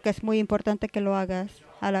escritura porque es muy importante que lo hagas.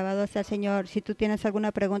 Alabado sea el Señor. Si tú tienes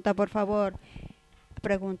alguna pregunta, por favor,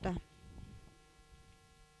 pregunta.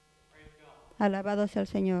 Alabado sea el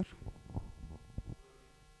Señor.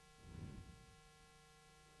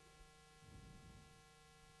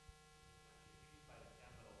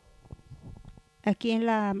 Aquí en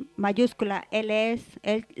la mayúscula, Él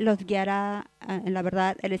los guiará en la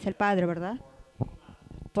verdad. Él es el Padre, ¿verdad?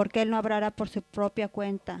 Porque Él no hablará por su propia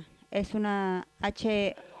cuenta. Es una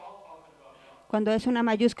H Cuando es una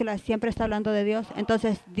mayúscula, siempre está hablando de Dios.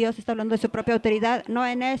 Entonces, Dios está hablando de su propia autoridad, no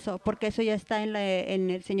en eso, porque eso ya está en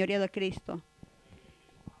el señorío de Cristo.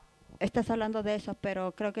 Estás hablando de eso,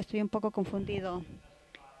 pero creo que estoy un poco confundido.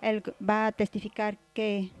 Él va a testificar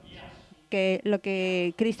que lo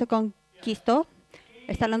que Cristo conquistó,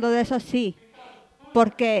 ¿está hablando de eso? Sí.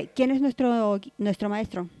 Porque, ¿quién es nuestro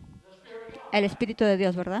maestro? El Espíritu de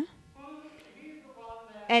Dios, ¿verdad?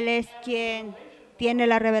 Él es quien tiene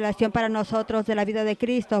la revelación para nosotros de la vida de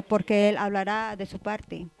Cristo, porque Él hablará de su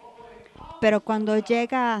parte. Pero cuando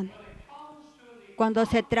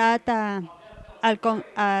se trata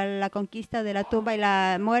a la conquista de la tumba y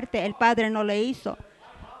la muerte, el Padre no le hizo.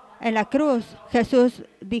 En la cruz, Jesús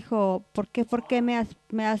dijo, por qué me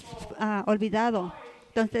has olvidado?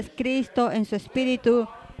 Entonces Cristo en su espíritu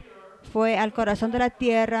fue al corazón de la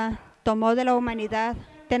tierra, tomó de la humanidad.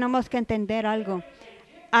 Tenemos que entender algo.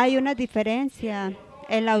 Hay una diferencia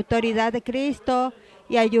en la autoridad de Cristo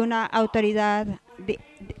y hay una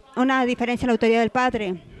diferencia en la autoridad del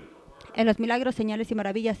Padre. En los milagros, señales y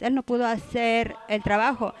maravillas, Él no pudo hacer el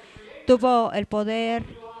trabajo. Tuvo el poder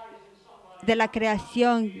de la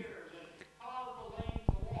creación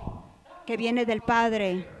que viene del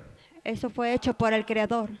Padre. Eso fue hecho por el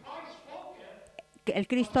Creador. El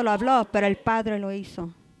Cristo lo habló, pero el Padre lo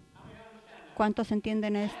hizo. ¿Cuántos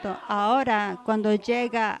entienden esto? Ahora, cuando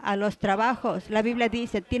llega a los trabajos, la Biblia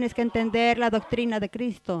dice, tienes que entender la doctrina de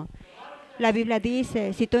Cristo. La Biblia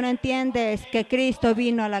dice, si tú no entiendes que Cristo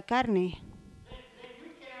vino a la carne,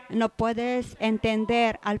 no puedes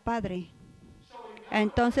entender al Padre.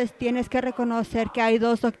 Entonces tienes que reconocer que hay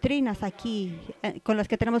dos doctrinas aquí con las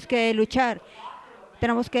que tenemos que luchar.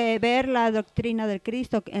 Tenemos que ver la doctrina del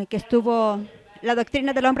Cristo la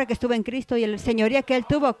doctrina del hombre que estuvo en Cristo y el señoría que él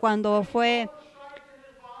tuvo cuando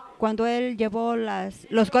él llevó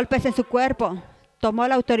los golpes en su cuerpo, tomó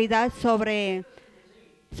la autoridad sobre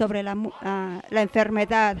la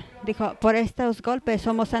enfermedad. Dijo, por estos golpes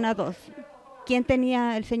somos sanados. ¿Quién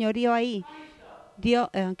tenía el señorío ahí?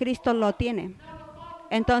 Cristo lo tiene.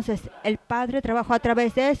 Entonces, el Padre trabajó a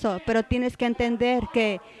través de eso, pero tienes que entender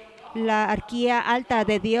que la jerarquía alta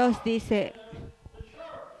de Dios dice,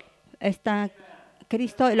 está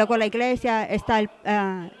Cristo y luego la iglesia, está el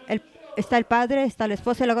Padre, está la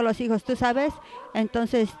esposa y luego los hijos, ¿tú sabes?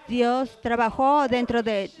 Entonces, Dios trabajó dentro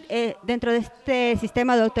de este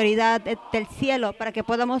sistema de autoridad del cielo para que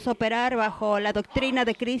podamos operar bajo la doctrina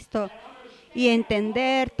de Cristo y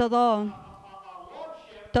entender toda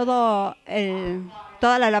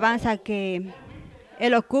la alabanza que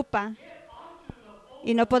Él ocupa,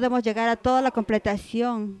 y no podemos llegar a toda la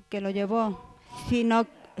completación que lo llevó si no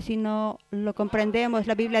lo comprendemos.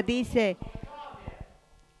 La Biblia dice.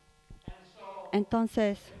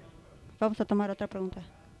 Entonces, vamos a tomar otra pregunta.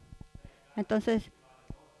 Entonces,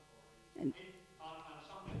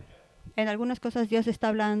 en algunas cosas Dios está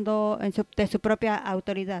hablando de su propia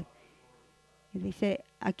autoridad. Y dice,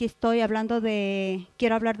 aquí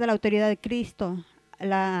quiero hablar de la autoridad de Cristo.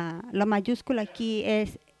 La mayúscula aquí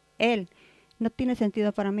es Él. No tiene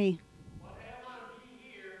sentido para mí.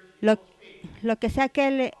 Lo que sea que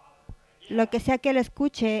él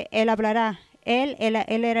escuche, Él hablará. Él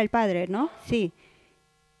era el Padre, ¿no? Sí.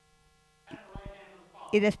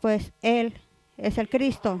 Y después Él es el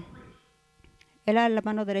Cristo. Él a la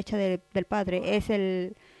mano derecha del Padre. Es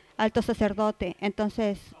el alto sacerdote.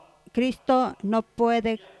 Entonces, Cristo no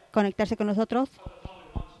puede conectarse con nosotros.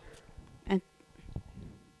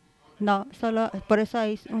 No, por eso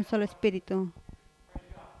hay un solo espíritu.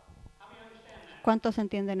 ¿Cuántos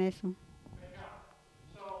entienden eso?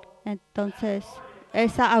 Entonces,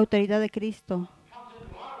 esa autoridad de Cristo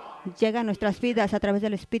llega a nuestras vidas a través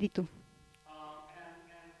del Espíritu.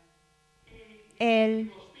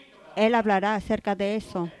 Él hablará acerca de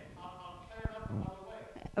eso.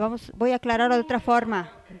 Voy a aclarar de otra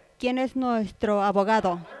forma. ¿Quién es nuestro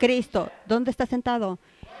abogado? Cristo. ¿Dónde está sentado?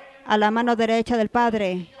 A la mano derecha del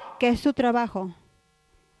Padre. ¿Qué es su trabajo?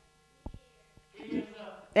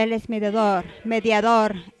 Él es mediador.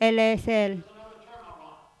 Él es el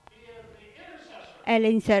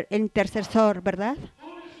intercesor, ¿verdad?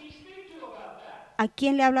 ¿A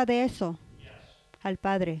quién le habla de eso? Al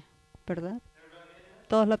Padre, ¿verdad?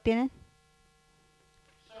 ¿Todos lo obtienen?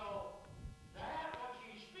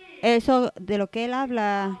 Eso de lo que Él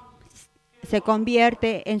habla se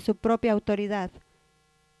convierte en su propia autoridad.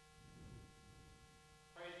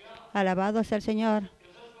 Alabado sea el Señor.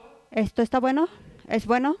 ¿Esto está bueno? ¿Es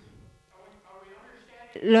bueno?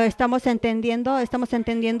 ¿Lo estamos entendiendo? ¿Estamos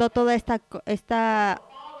entendiendo toda esta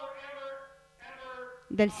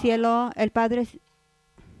del cielo? El Padre.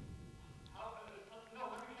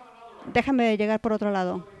 Déjame llegar por otro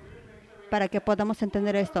lado. para que podamos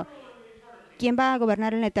entender esto. ¿Quién va a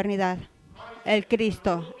gobernar en la eternidad? El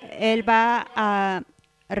Cristo. Él va a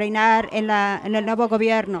reinar en el nuevo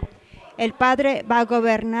gobierno. El Padre va a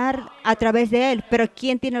gobernar a través de Él, pero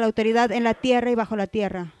 ¿quién tiene la autoridad en la tierra y bajo la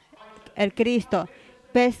tierra? El Cristo.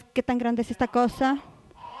 ¿Ves qué tan grande es esta cosa?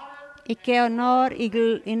 Y qué honor y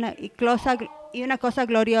una cosa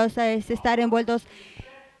gloriosa es estar envueltos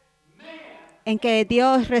en que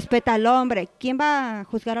Dios respeta al hombre. ¿Quién va a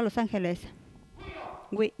juzgar a los ángeles?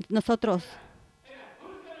 Nosotros.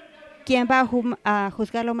 ¿Quién va a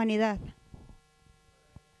juzgar la humanidad?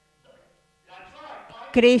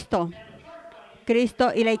 Cristo.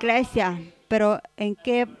 Cristo y la iglesia. Pero ¿en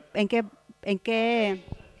qué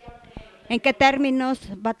términos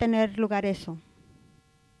va a tener lugar eso?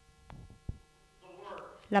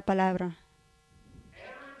 La palabra.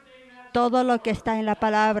 Todo lo que está en la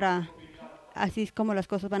palabra, así es como las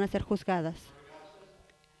cosas van a ser juzgadas.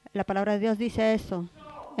 La palabra de Dios dice eso.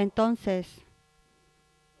 Entonces,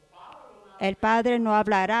 el Padre no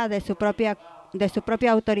hablará de su propia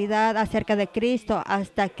autoridad acerca de Cristo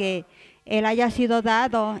hasta que Él haya sido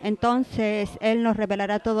dado. Entonces, Él nos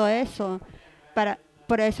revelará todo eso.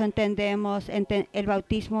 Por eso entendemos el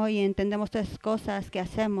bautismo y entendemos todas las cosas que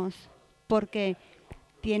hacemos, porque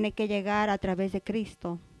tiene que llegar a través de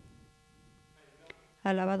Cristo.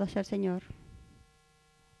 Alabado sea el Señor.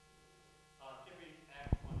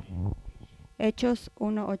 Hechos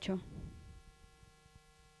 1:8.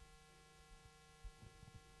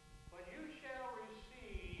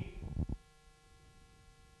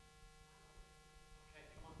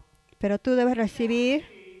 Pero tú debes recibir,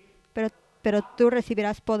 pero tú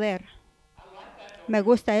recibirás poder. Me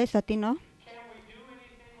gusta eso, ¿a ti no?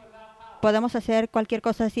 ¿Podemos hacer cualquier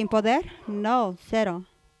cosa sin poder? No, cero.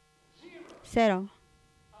 Cero.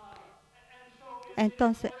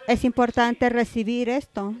 Entonces, es importante recibir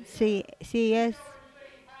esto. Sí, es.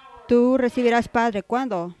 Tú recibirás Padre.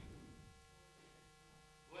 ¿Cuándo?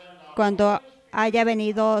 Cuando haya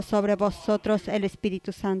venido sobre vosotros el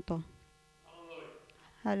Espíritu Santo.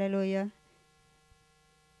 Aleluya.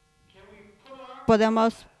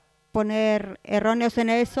 Podemos poner erróneos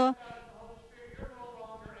en eso.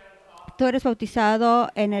 Tú eres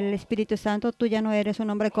bautizado en el Espíritu Santo, tú ya no eres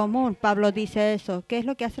un hombre común. Pablo dice eso. ¿Qué es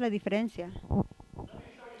lo que hace la diferencia?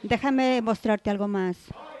 Déjame mostrarte algo más.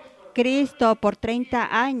 Cristo por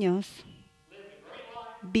 30 años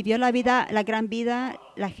vivió la vida, la gran vida,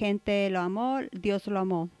 la gente lo amó, Dios lo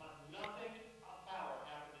amó.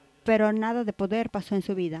 Pero nada de poder pasó en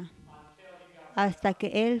su vida hasta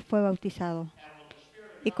que Él fue bautizado.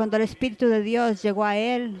 Y cuando el Espíritu de Dios llegó a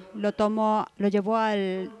Él, lo llevó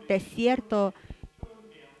al desierto,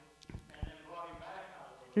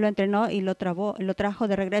 lo entrenó y lo trajo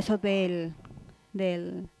de regreso del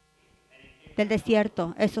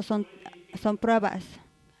desierto. Esos son pruebas.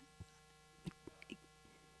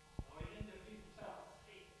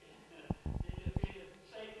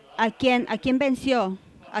 ¿A quién venció?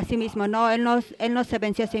 A sí mismo. No, él no se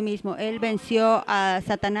venció a sí mismo. Él venció a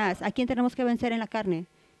Satanás. ¿A quién tenemos que vencer en la carne?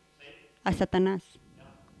 A Satanás.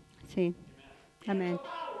 Sí. Amén.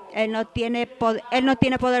 Él no tiene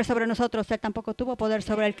poder sobre nosotros. Él tampoco tuvo poder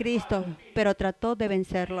sobre el Cristo, pero trató de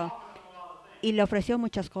vencerlo. Y le ofreció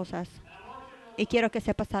muchas cosas. Y quiero que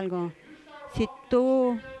sepas algo. Si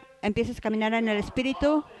tú empiezas a caminar en el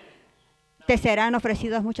Espíritu, te serán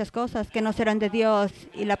ofrecidas muchas cosas que no serán de Dios.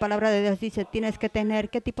 Y la palabra de Dios dice, tienes que tener,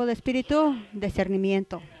 ¿qué tipo de espíritu?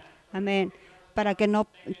 Discernimiento. Amén. Para que no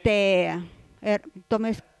te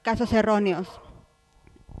tomes casos erróneos,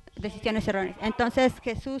 decisiones erróneas. Entonces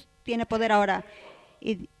Jesús tiene poder ahora.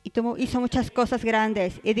 Y hizo muchas cosas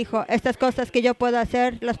grandes. Y dijo, estas cosas que yo puedo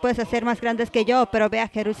hacer, las puedes hacer más grandes que yo, pero ve a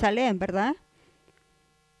Jerusalén, ¿verdad?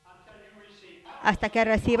 Hasta que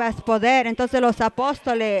recibas poder. Entonces los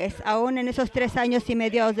apóstoles, aún en esos 3 años y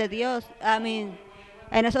medio de Dios, amén,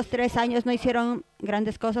 en esos 3 años no hicieron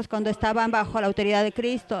grandes cosas cuando estaban bajo la autoridad de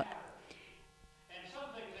Cristo.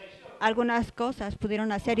 Algunas cosas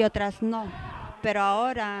pudieron hacer y otras no. Pero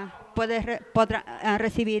ahora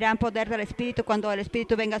recibirán poder del Espíritu cuando el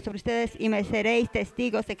Espíritu venga sobre ustedes y me seréis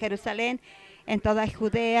testigos de Jerusalén, en toda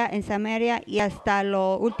Judea, en Samaria y hasta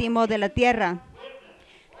lo último de la tierra.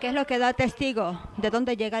 ¿Qué es lo que da testigo? ¿De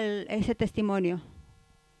dónde llega ese testimonio?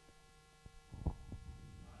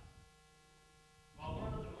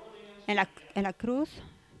 ¿En la cruz?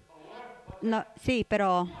 No, sí,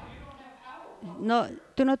 pero no,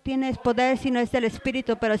 tú no tienes poder si no es del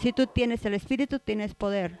Espíritu, pero si tú tienes el Espíritu, tienes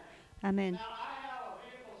poder. Amén.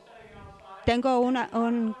 Tengo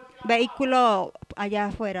un vehículo allá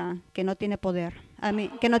afuera que no tiene poder,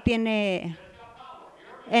 que no tiene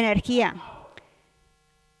energía.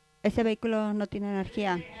 ese vehículo no tiene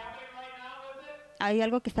energía. ¿Hay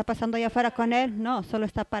algo que está pasando allá afuera con él? No, solo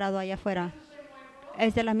está parado allá afuera.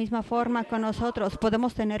 Es de la misma forma con nosotros.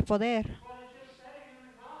 Podemos tener poder,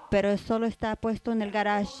 pero solo está puesto en el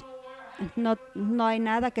garage. No hay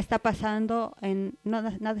nada que está pasando,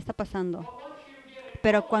 nada está pasando.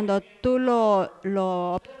 Pero cuando tú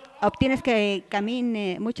lo obtienes que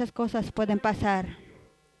camine, muchas cosas pueden pasar.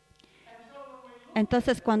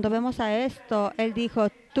 Entonces, cuando vemos a esto, Él dijo,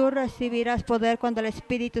 tú recibirás poder cuando el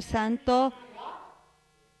Espíritu Santo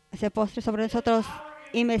se postre sobre nosotros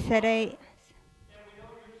y me seré.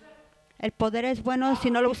 El poder es bueno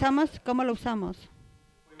si no lo usamos. ¿Cómo lo usamos?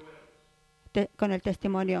 Con el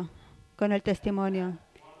testimonio. Con el testimonio.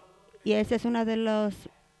 Y esa es una de los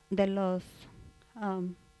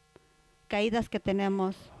um, caídas que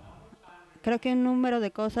tenemos. Creo que un número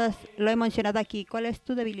de cosas lo he mencionado aquí. ¿Cuál es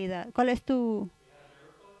tu debilidad? ¿Cuál es tu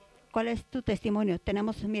testimonio?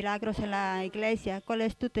 Tenemos milagros en la iglesia. ¿Cuál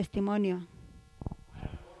es tu testimonio?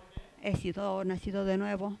 He sido nacido de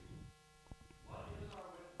nuevo.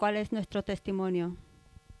 ¿Cuál es nuestro testimonio?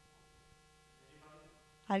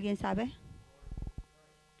 ¿Alguien sabe?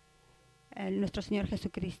 Nuestro Señor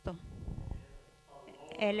Jesucristo.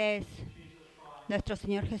 Él es nuestro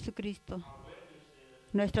Señor Jesucristo.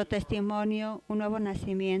 Nuestro testimonio, un nuevo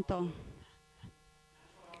nacimiento.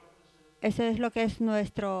 Eso es lo que es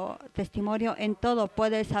nuestro testimonio en todo.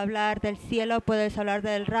 Puedes hablar del cielo, puedes hablar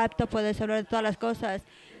del rapto, puedes hablar de todas las cosas.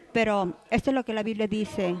 Pero esto es lo que la Biblia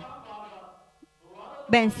dice.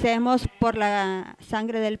 Vencemos por la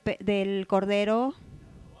sangre del Cordero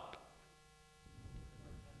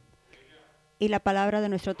y la palabra de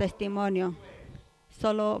nuestro testimonio.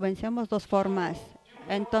 Solo vencemos dos formas.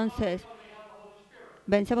 Entonces,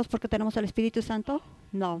 ¿vencemos porque tenemos el Espíritu Santo?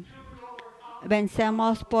 No.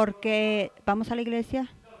 ¿Vencemos porque vamos a la iglesia?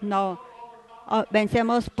 No.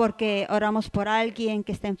 ¿Vencemos porque oramos por alguien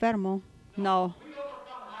que está enfermo? No.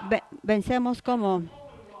 ¿Vencemos cómo?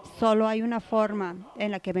 Solo hay una forma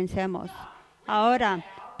en la que vencemos. Ahora,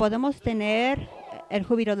 podemos tener el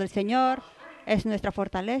júbilo del Señor, es nuestra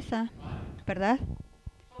fortaleza, ¿verdad?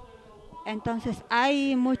 Entonces,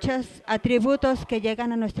 hay muchos atributos que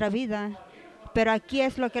llegan a nuestra vida, pero aquí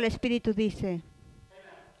es lo que el Espíritu dice.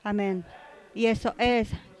 Amén. Y eso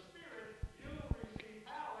es,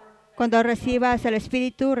 cuando recibas el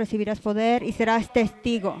Espíritu, recibirás poder y serás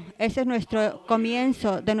testigo. Ese es nuestro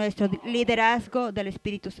comienzo de nuestro liderazgo del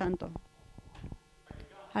Espíritu Santo.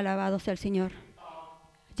 Alabado sea el Señor.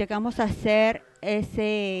 Llegamos a ser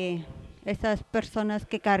esas personas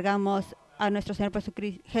que cargamos a nuestro Señor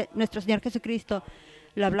Jesucristo.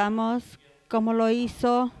 Lo hablamos, cómo lo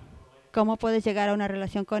hizo, cómo puedes llegar a una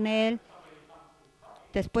relación con Él.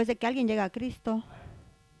 Después de que alguien llega a Cristo,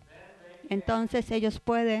 entonces ellos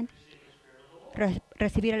pueden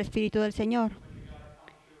recibir el Espíritu del Señor.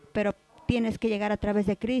 Pero tienes que llegar a través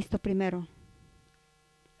de Cristo primero.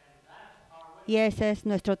 Y ese es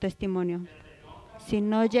nuestro testimonio. Si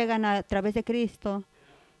no llegan a través de Cristo,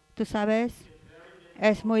 tú sabes,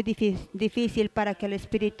 es muy difícil para que el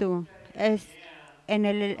Espíritu es en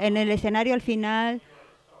el escenario al final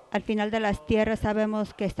de las tierras.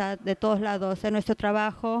 Sabemos que está de todos lados en nuestro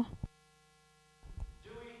trabajo.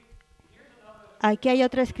 Aquí hay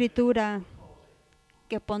otra escritura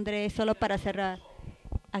que pondré solo para cerrar.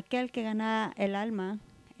 Aquel que gana el alma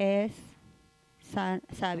es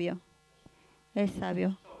sabio. Es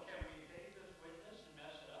sabio.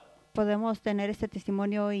 ¿Podemos tener este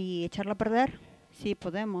testimonio y echarlo a perder? Sí,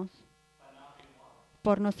 podemos.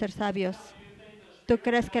 Por no ser sabios. ¿Tú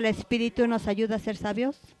crees que el Espíritu nos ayuda a ser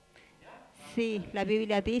sabios? Sí, la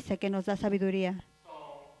Biblia dice que nos da sabiduría.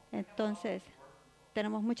 Entonces,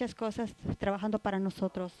 tenemos muchas cosas trabajando para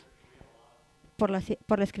nosotros. Por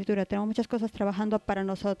la Escritura, tenemos muchas cosas trabajando para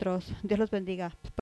nosotros. Dios los bendiga.